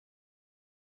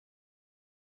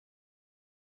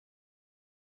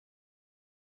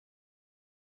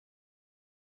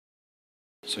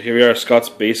So here we are, Scott's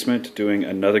basement, doing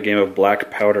another game of black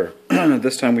powder.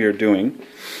 This time we are doing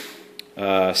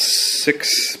is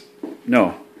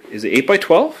it 8 by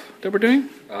 12 that we're doing?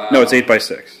 No, it's 8 by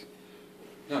 6.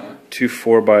 No. 2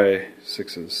 4 by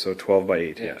 6s, so 12 by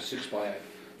 8. Yeah. 6 by 8.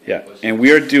 Yeah, and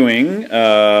we are doing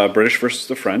British versus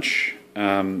the French,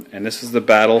 and this is the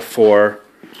battle for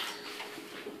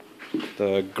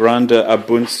the Grande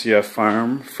Abuntia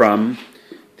farm from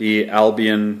the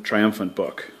Albion Triumphant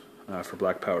book for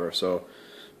black powder. So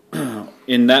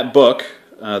in that book,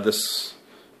 this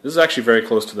is actually very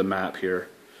close to the map here.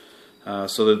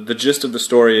 So the gist of the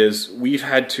story is we've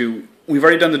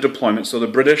already done the deployment. So the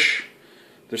British,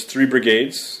 there's 3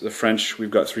 brigades. The French,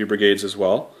 we've got 3 brigades as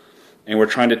well. And we're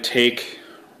trying to take,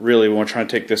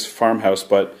 this farmhouse,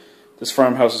 but this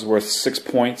farmhouse is worth 6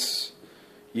 points.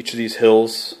 Each of these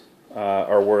hills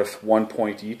are worth 1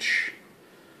 point each.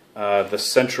 The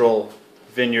central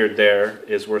vineyard there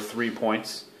is worth 3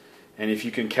 points. And if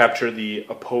you can capture the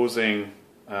opposing,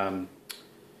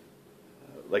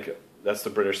 that's the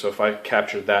British, so if I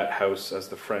capture that house as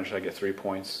the French, I get 3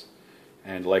 points.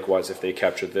 And likewise, if they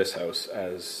capture this house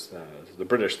as the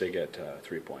British, they get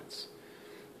 3 points.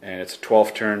 And it's a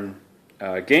 12-turn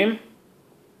game,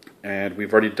 and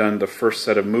we've already done the first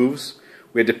set of moves.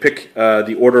 We had to pick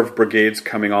the order of brigades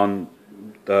coming on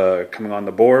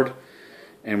the board,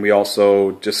 and we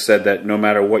also just said that no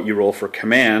matter what you roll for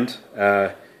command,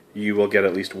 you will get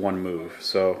at least 1 move.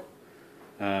 So,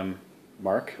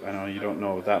 Mark, I know you don't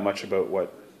know that much about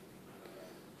what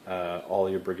all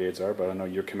your brigades are, but I know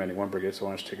you're commanding 1 brigade, so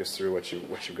why don't you take us through what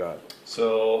you got?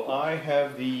 So I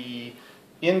have the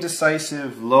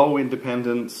indecisive, low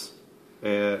independence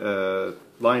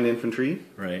line infantry.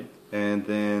 Right. And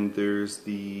then there's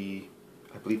the,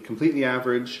 I believe, completely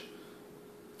average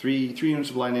 3 units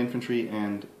of line infantry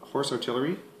and horse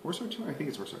artillery. Horse artillery? I think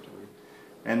it's horse artillery.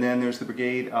 And then there's the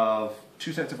brigade of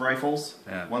 2 sets of rifles.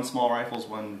 Yeah. 1 small rifles,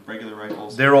 1 regular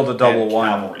rifles. They rolled a double 1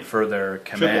 cavalry for their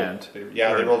command. They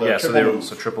rolled a triple move.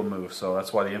 So triple move. So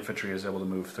that's why the infantry is able to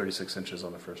move 36 inches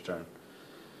on the first turn.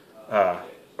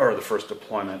 Or the first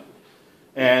deployment.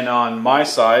 And on my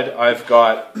side, I've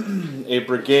got a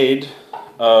brigade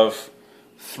of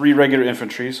 3 regular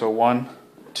infantry, so 1,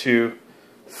 2,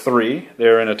 3.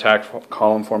 They're in attack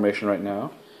column formation right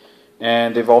now.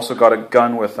 And they've also got a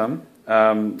gun with them.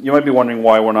 You might be wondering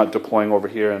why we're not deploying over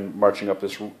here and marching up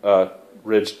this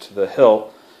ridge to the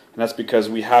hill. And that's because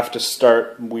we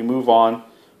we move on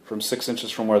from 6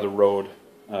 inches from where the road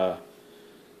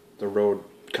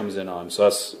comes in on. So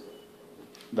that's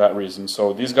that reason.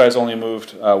 So these guys only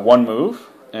moved 1 move,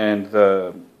 and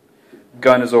the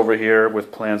gun is over here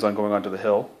with plans on going onto the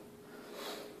hill.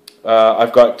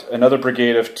 I've got another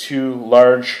brigade of 2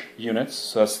 large units,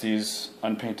 so that's these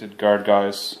unpainted guard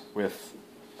guys with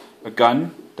a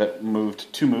gun that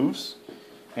moved 2 moves,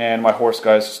 and my horse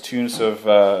guys, 2 units of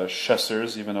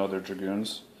chasseurs, even though they're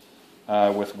dragoons,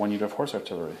 with 1 unit of horse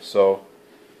artillery. So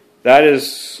that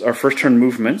is our first turn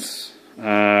movements.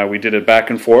 We did it back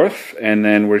and forth, and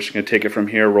then we're just going to take it from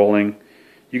here, rolling.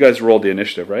 You guys rolled the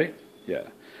initiative, right? Yeah.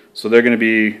 So they're going to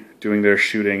be doing their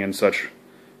shooting and such,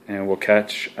 and we'll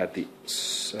catch at the,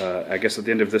 I guess at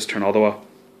the end of this turn, although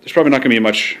there's probably not going to be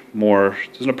much more,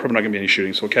 there's probably not going to be any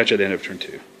shooting, so we'll catch at the end of turn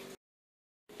 2.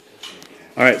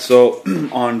 Alright, so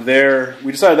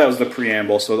we decided that was the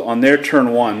preamble, so on their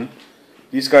turn 1,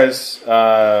 these guys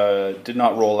did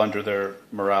not roll under their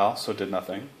morale, so did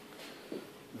nothing.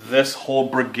 This whole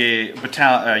brigade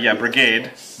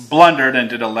blundered and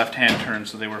did a left-hand turn,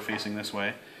 so they were facing this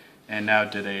way, and now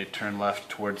did a turn left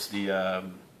towards the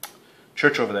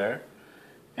church over there.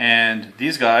 And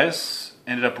these guys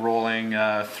ended up rolling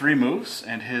 3 moves,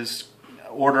 and his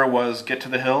order was get to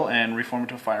the hill and reform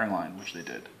into a firing line, which they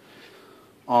did.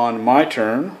 On my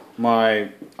turn, I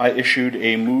issued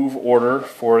a move order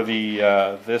for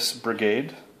this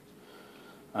brigade.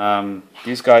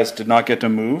 These guys did not get to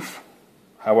move.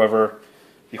 However,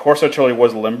 the horse artillery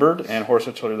was limbered, and horse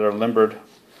artillery that are limbered,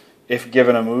 if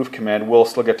given a move command, will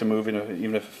still get to move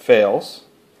even if it fails.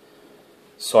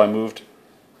 So I moved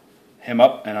him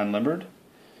up and unlimbered.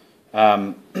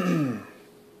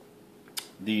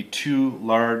 The 2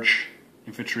 large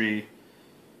infantry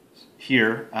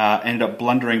here ended up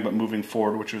blundering but moving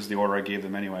forward, which was the order I gave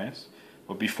them anyways.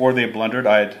 But before they blundered,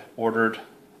 I had ordered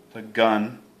the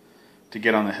gun to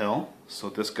get on the hill.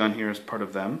 So this gun here is part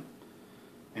of them,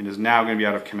 and is now going to be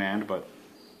out of command, but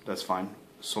that's fine.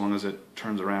 So long as it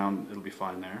turns around, it'll be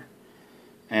fine there.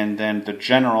 And then the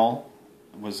general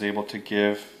was able to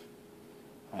give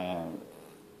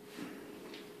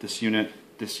this unit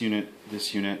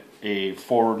a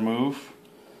forward move,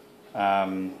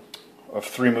 of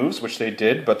 3 moves, which they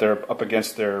did, but they're up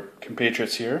against their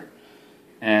compatriots here.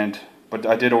 But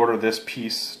I did order this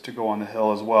piece to go on the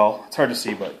hill as well. It's hard to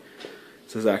see, but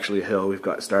this is actually a hill. We've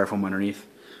got styrofoam underneath.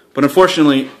 But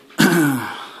unfortunately,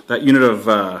 that unit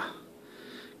of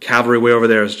cavalry way over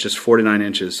there is just 49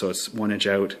 inches, so it's 1 inch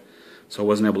out. So I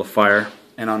wasn't able to fire.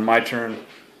 And on my turn,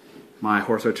 my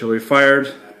horse artillery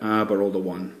fired, but rolled a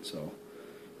 1. So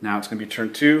now it's going to be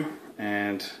turn 2,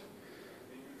 and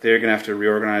they're going to have to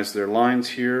reorganize their lines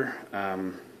here.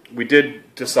 We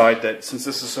did decide that since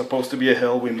this is supposed to be a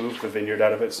hill, we moved the vineyard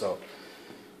out of it, so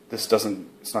it's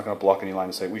not going to block any line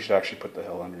of sight. We should actually put the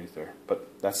hill underneath there.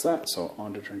 But that's that, so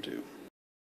on to turn 2.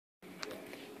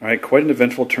 Alright, quite an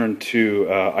eventful turn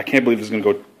 2. I can't believe it's going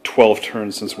to go 12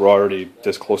 turns since we're already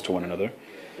this close to one another.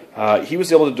 He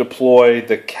was able to deploy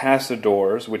the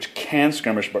Castadors, which can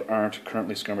skirmish but aren't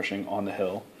currently skirmishing on the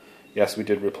hill. Yes, we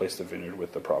did replace the vineyard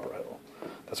with the proper hill.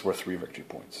 That's worth 3 victory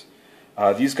points.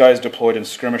 These guys deployed in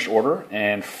skirmish order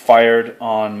and fired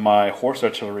on my horse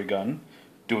artillery gun,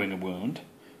 doing a wound.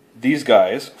 These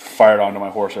guys fired onto my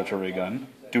horse artillery gun,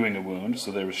 doing a wound. So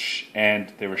they were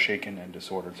shaken and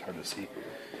disordered. It's hard to see.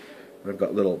 I've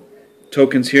got little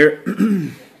tokens here.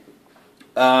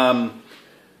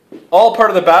 All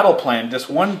part of the battle plan. This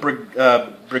one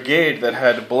brigade that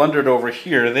had blundered over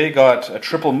here, they got a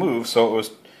triple move. So it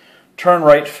was turn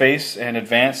right, face, and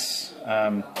advance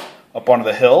up onto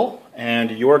the hill.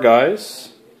 And your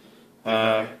guys,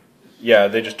 yeah,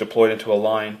 they just deployed into a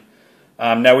line.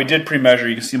 Now we did pre-measure.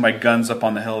 You can see my guns up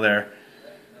on the hill there.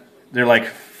 They're like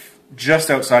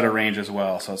just outside of range as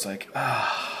well. So it's like,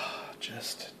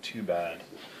 just too bad.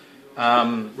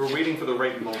 We're waiting for the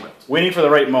right moment. Waiting for the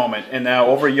right moment. And now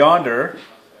over yonder,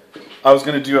 I was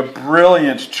going to do a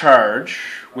brilliant charge,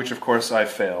 which of course I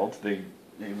failed. They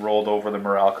rolled over the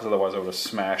morale because otherwise I would have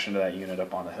smashed into that unit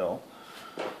up on the hill.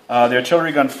 The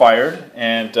artillery gun fired,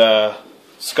 and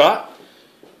Scott,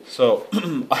 so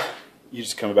you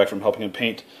just coming back from helping him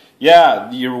paint.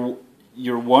 Yeah, you're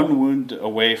 1 wound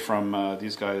away from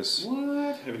these guys.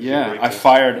 What? Yeah, I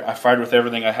fired with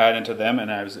everything I had into them, and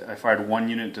I fired 1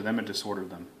 unit into them and disordered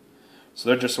them. So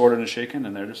they're disordered and shaken,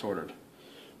 and they're disordered.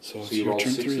 So it's you your rolled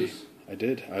turn 6s? 3. I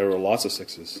did. I rolled lots of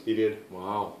 6s. You did.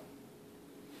 Wow.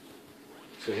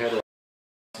 So you had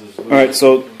Alright,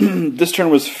 so this turn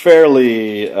was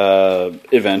fairly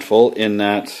eventful in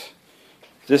that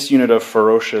this unit of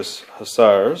ferocious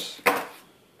hussars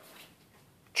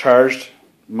charged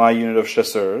my unit of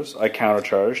chasseurs. I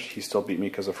countercharged. He still beat me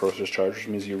because of ferocious charge, which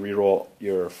means you reroll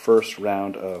your first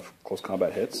round of close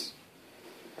combat hits.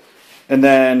 And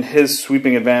then his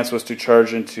sweeping advance was to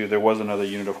charge into, there was another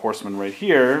unit of horsemen right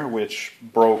here, which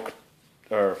broke,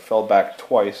 or fell back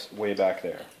twice, way back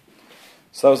there.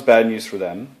 So that was bad news for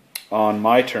them. On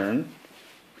my turn,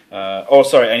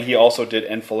 and he also did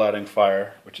enfilading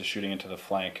fire, which is shooting into the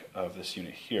flank of this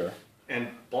unit here. And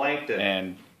blanked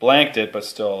it. But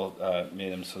still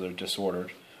made them so they're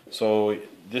disordered. So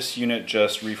this unit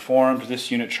just reformed.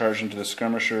 This unit charged into the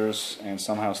skirmishers and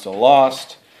somehow still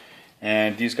lost.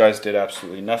 And these guys did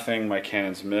absolutely nothing. My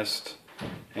cannons missed.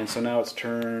 And so now it's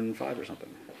turn 5 or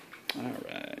something.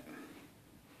 Alright.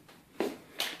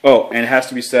 Oh, and it has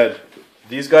to be said,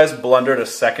 these guys blundered a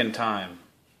second time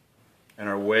and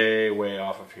are way, way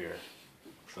off of here.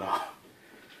 So,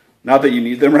 not that you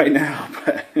need them right now,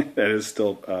 but that is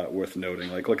still worth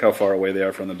noting. Like, look how far away they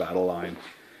are from the battle line.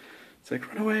 It's like,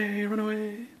 run away, run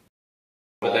away.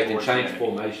 But they can change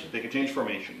formation. They can change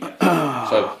formation, yes.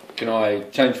 So, can I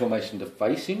change formation to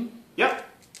facing? Yep.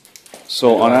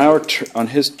 So on on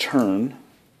his turn,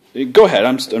 go ahead.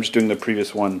 I'm just doing the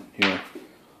previous one here.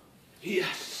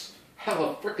 Yes.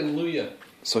 Hallelujah.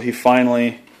 So he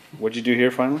finally, what'd you do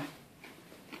here finally?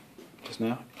 Just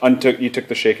now? You took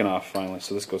the shaken off finally,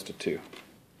 so this goes to 2.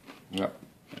 Yep.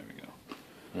 There we go.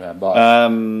 Yeah, but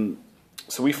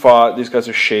so we fought. These guys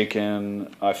are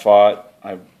shaken. I fought.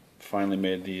 I finally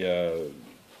made the...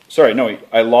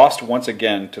 I lost once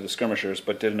again to the skirmishers,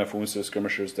 but did enough wounds to the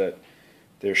skirmishers that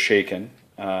they're shaken.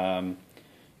 They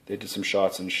did some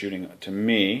shots and shooting to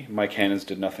me. My cannons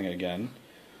did nothing again.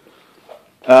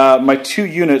 My 2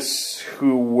 units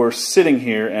who were sitting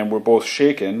here and were both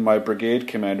shaken, my brigade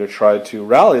commander tried to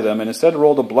rally them and instead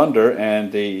rolled a blunder,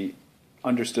 and they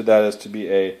understood that as to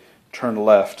be a turn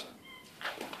left.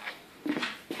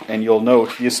 And you'll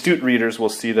note, the astute readers will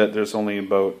see that there's only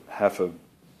about half an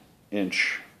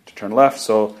inch to turn left,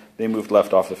 so they moved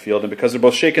left off the field, and because they're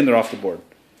both shaken, they're off the board.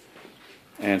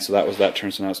 And so that was that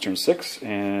turn, so now it's turn 6,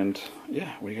 and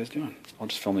yeah, what are you guys doing? I'll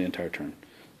just film the entire turn.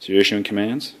 So you're issuing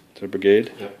commands to the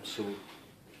brigade? Yep.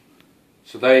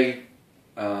 So they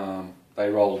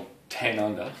rolled 10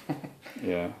 under.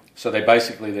 Yeah. So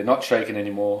they're not shaken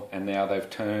anymore, and now they've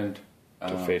turned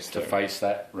To face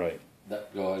that. Right.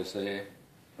 That guy's there.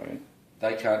 Right.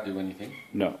 They can't do anything.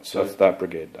 No, so that's that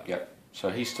brigade done. Yep. So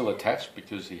he's still attached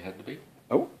because he had to be.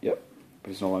 Oh, yep. But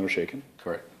he's no longer shaken.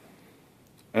 Correct.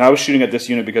 And I was shooting at this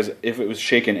unit because if it was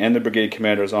shaken and the brigade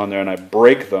commander is on there and I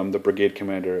break them, the brigade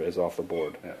commander is off the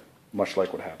board. Yeah. Much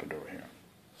like what happened over here.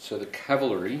 So the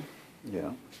cavalry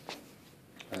Yeah.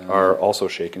 Are also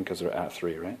shaken because they're at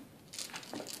 3, right?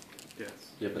 Yes.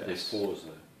 Yeah, but there's 4s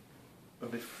though.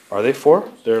 Are they 4?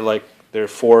 They're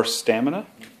 4 stamina?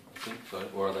 I think so.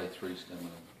 Or are they 3 stamina?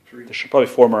 3. They should probably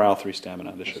 4 morale, 3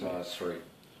 stamina. They should be. It's 3.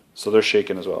 So they're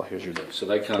shaken as well. Here's your So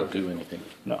they can't do anything.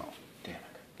 No. Damn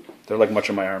it. They're like much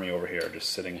of my army over here, just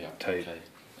sitting tight. Okay.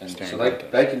 And staring so right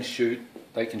at they can shoot.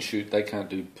 They can shoot. They can't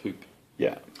do poop.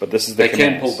 Yeah, but this is the They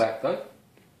commands. can pull back though.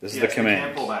 This is Yes, the they command.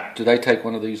 can pull back. Do they take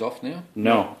one of these off now?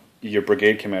 No, your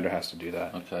brigade commander has to do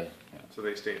that. Okay. So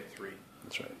they stay at 3.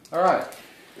 That's right. All right.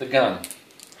 The gun.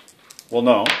 Well,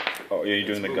 no. Oh, are you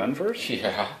doing the gun first?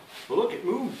 Yeah. Well, look, it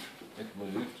moved. It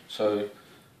moved. So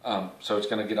it's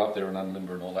going to get up there and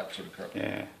unlimber and all that sort of crap.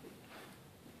 Yeah.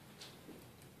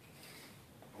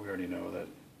 We already know that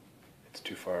it's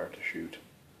too far to shoot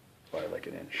by like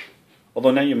an inch.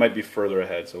 Although now you might be further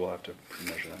ahead, so we'll have to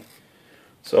measure that.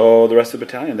 So the rest of the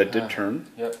battalion that did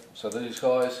turn. Yep. So these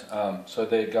guys, so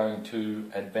they're going to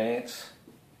advance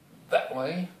that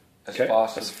way as Okay.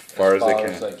 fast As as far as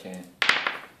as they they can.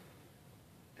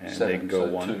 And 7, they can go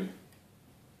so 1. 2.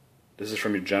 This is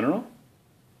from your general?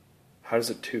 How does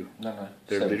it 2? No.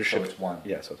 Their 7, leadership. So it's 1.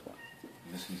 Yeah, so it's 1.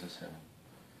 This is a 7.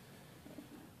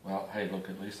 Well, hey, look,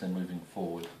 at least they're moving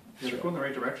forward. They're going the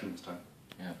right direction this time.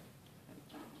 Yeah.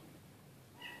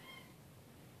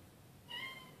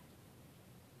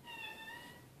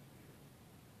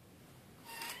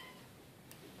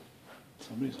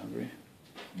 Somebody's hungry.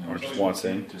 No, Or just wants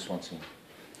in. Just wants in.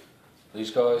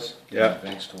 These guys Yeah.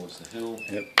 advance towards the hill.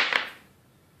 Yep.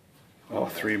 All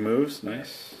 3 moves.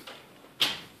 Nice.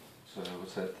 So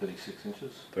what's that, 36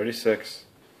 inches? 36.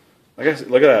 I guess,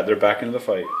 look at that. They're back into the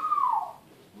fight.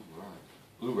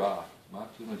 Hoorah. Mark,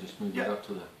 you want to just move it up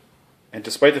to the... And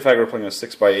despite the fact we're playing a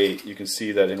 6x8, you can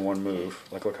see that in one move.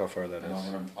 Like, look how far that And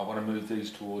is. I want to move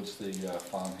these towards the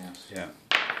farmhouse. Yeah.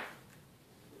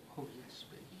 Oh yes,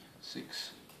 baby.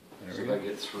 6. There So we go. they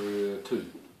get through 2.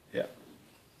 Yeah.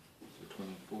 So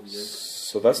 20, 48.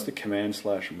 So that's the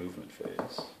command/movement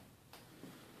phase.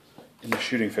 In the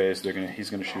shooting phase, he's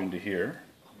gonna shoot into here.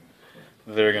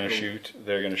 They're gonna shoot.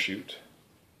 They're gonna shoot.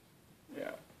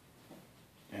 Yeah.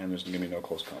 And there's gonna be no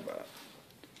close combat.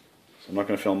 So I'm not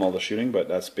gonna film all the shooting, but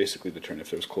that's basically the turn.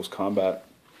 If there's close combat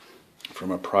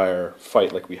from a prior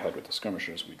fight, like we had with the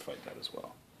skirmishers, we'd fight that as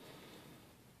well.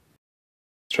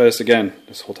 Let's try this again.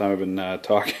 This whole time I've been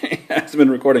talking. I've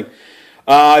been recording.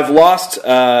 I've lost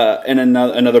in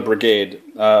another brigade.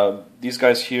 These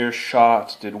guys here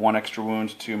did 1 extra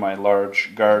wound to my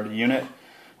large guard unit,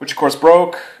 which of course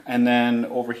broke. And then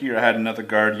over here I had another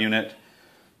guard unit,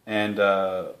 and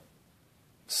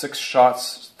 6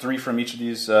 shots, 3 from each of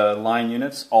these line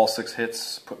units. All 6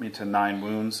 hits put me to 9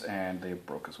 wounds, and they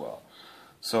broke as well.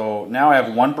 So now I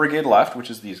have 1 brigade left, which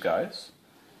is these guys,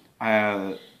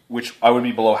 which I would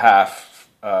be below half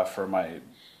for my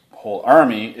whole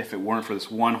army if it weren't for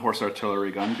this 1 horse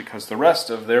artillery gun, because the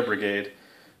rest of their brigade,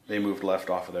 they moved left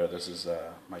off of there. This is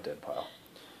my dead pile.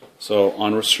 So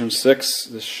onwards turn 6.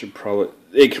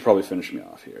 They could probably finish me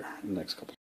off here in the next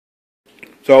couple.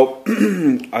 So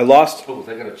I lost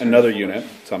another unit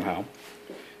somehow,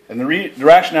 and the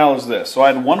rationale is this. So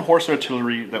I had 1 horse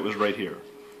artillery that was right here.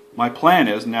 My plan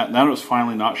is, now that it was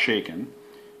finally not shaken,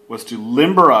 was to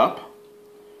limber up,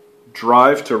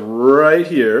 drive to right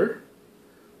here,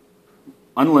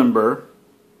 unlimber,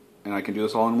 and I can do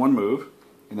this all in 1 move,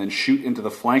 and then shoot into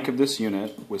the flank of this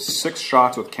unit with 6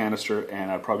 shots with canister,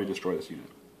 and I'd probably destroy this unit.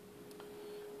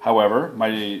 However,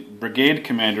 my brigade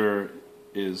commander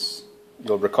is,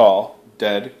 you'll recall,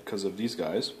 dead because of these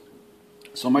guys,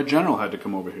 so my general had to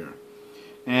come over here.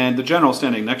 And the general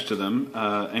standing next to them,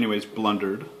 anyways,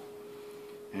 blundered,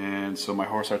 and so my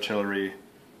horse artillery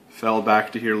fell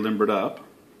back to here, limbered up.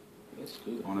 That's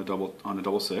good. On a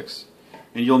double 6.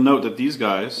 And you'll note that these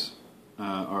guys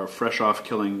are fresh off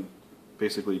killing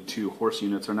basically 2 horse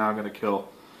units, are now going to kill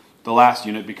the last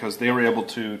unit because they were able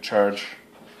to charge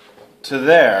to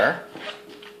there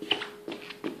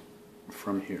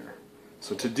from here.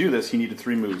 So to do this, he needed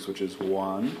 3 moves, which is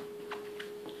 1,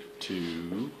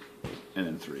 2, and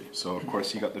then 3. So of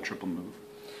course he got the triple move.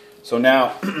 So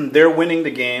now they're winning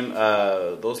the game.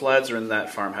 Those lads are in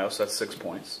that farmhouse. That's 6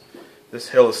 points. This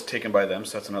hill is taken by them,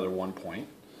 so that's another 1 point.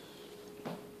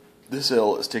 This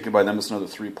hill is taken by them. It's another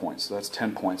 3 points. So that's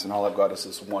 10 points, and all I've got is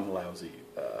this one lousy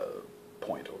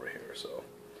point over here. So,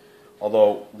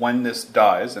 although when this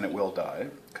dies, and it will die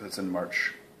because it's in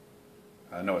March.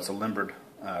 No, it's a limbered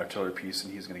artillery piece,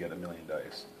 and he's going to get 1,000,000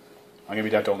 dice. I'm going to be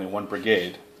down to only 1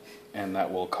 brigade, and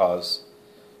that will cause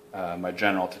my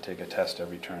general to take a test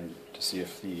every turn to see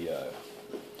if the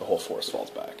whole force falls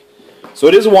back. So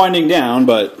it is winding down,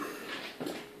 but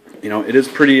it is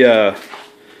pretty.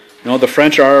 The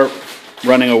French are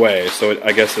running away, so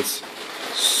I guess it's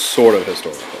sort of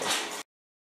historical.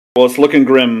 Well, it's looking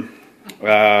grim.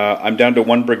 I'm down to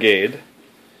 1 brigade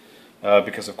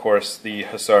because, of course, the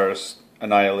hussars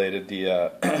annihilated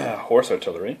the horse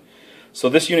artillery. So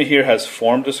this unit here has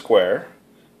formed a square.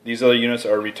 These other units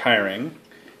are retiring,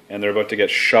 and they're about to get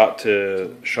shot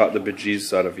the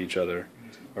bejesus out of each other.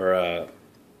 Or,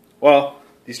 well,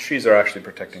 these trees are actually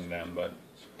protecting them, but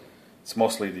it's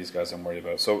mostly these guys I'm worried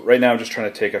about. So right now I'm just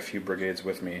trying to take a few brigades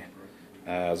with me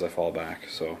as I fall back,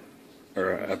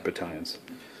 or battalions.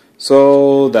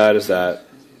 So that is that.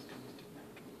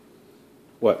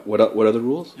 What are the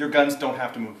rules? Your guns don't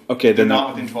have to move. Okay, they're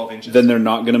not within 12 inches. Then they're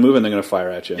not going to move, and they're going to fire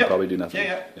at you and Yep. probably do nothing.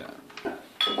 Yeah.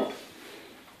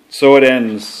 So it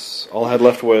ends. All I had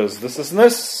left was this, and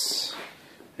this.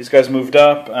 These guys moved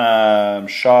up,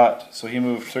 shot. So he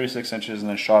moved 36 inches and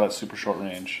then shot at super short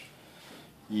range.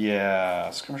 Yeah,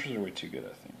 skirmishers are way too good,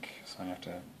 I think. So I have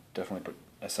to definitely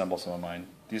assemble some of mine.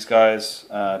 These guys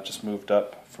just moved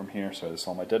up from here. Sorry, this is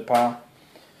all my dead pile.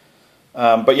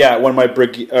 But yeah,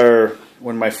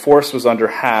 when my force was under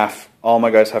half, all my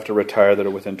guys have to retire that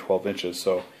are within 12 inches.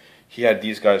 So he had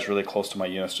these guys really close to my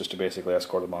units just to basically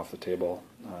escort them off the table,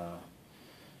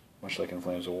 much like in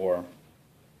Flames of War.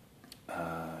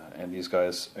 And these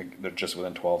guys, they're just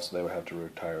within 12, so they would have to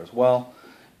retire as well.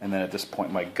 And then at this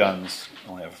point, my guns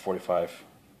only have a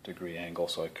 45-degree angle,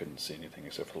 so I couldn't see anything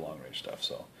except for the long-range stuff.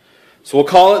 So we'll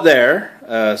call it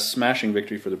there. Smashing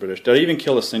victory for the British. Did I even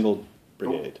kill a single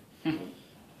brigade?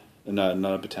 Not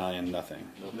a battalion, nothing.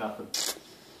 Nothing.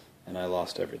 And I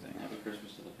lost everything. Happy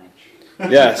Christmas to the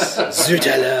French. Yes. Zut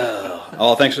alors.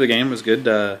 Oh, thanks for the game. It was good,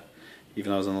 even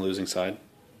though I was on the losing side.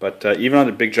 But even on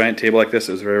a big giant table like this,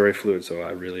 it was very, very fluid, so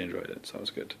I really enjoyed it. So it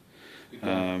was good.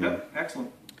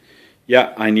 Excellent.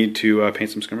 Yeah, I need to paint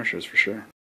some skirmishers for sure.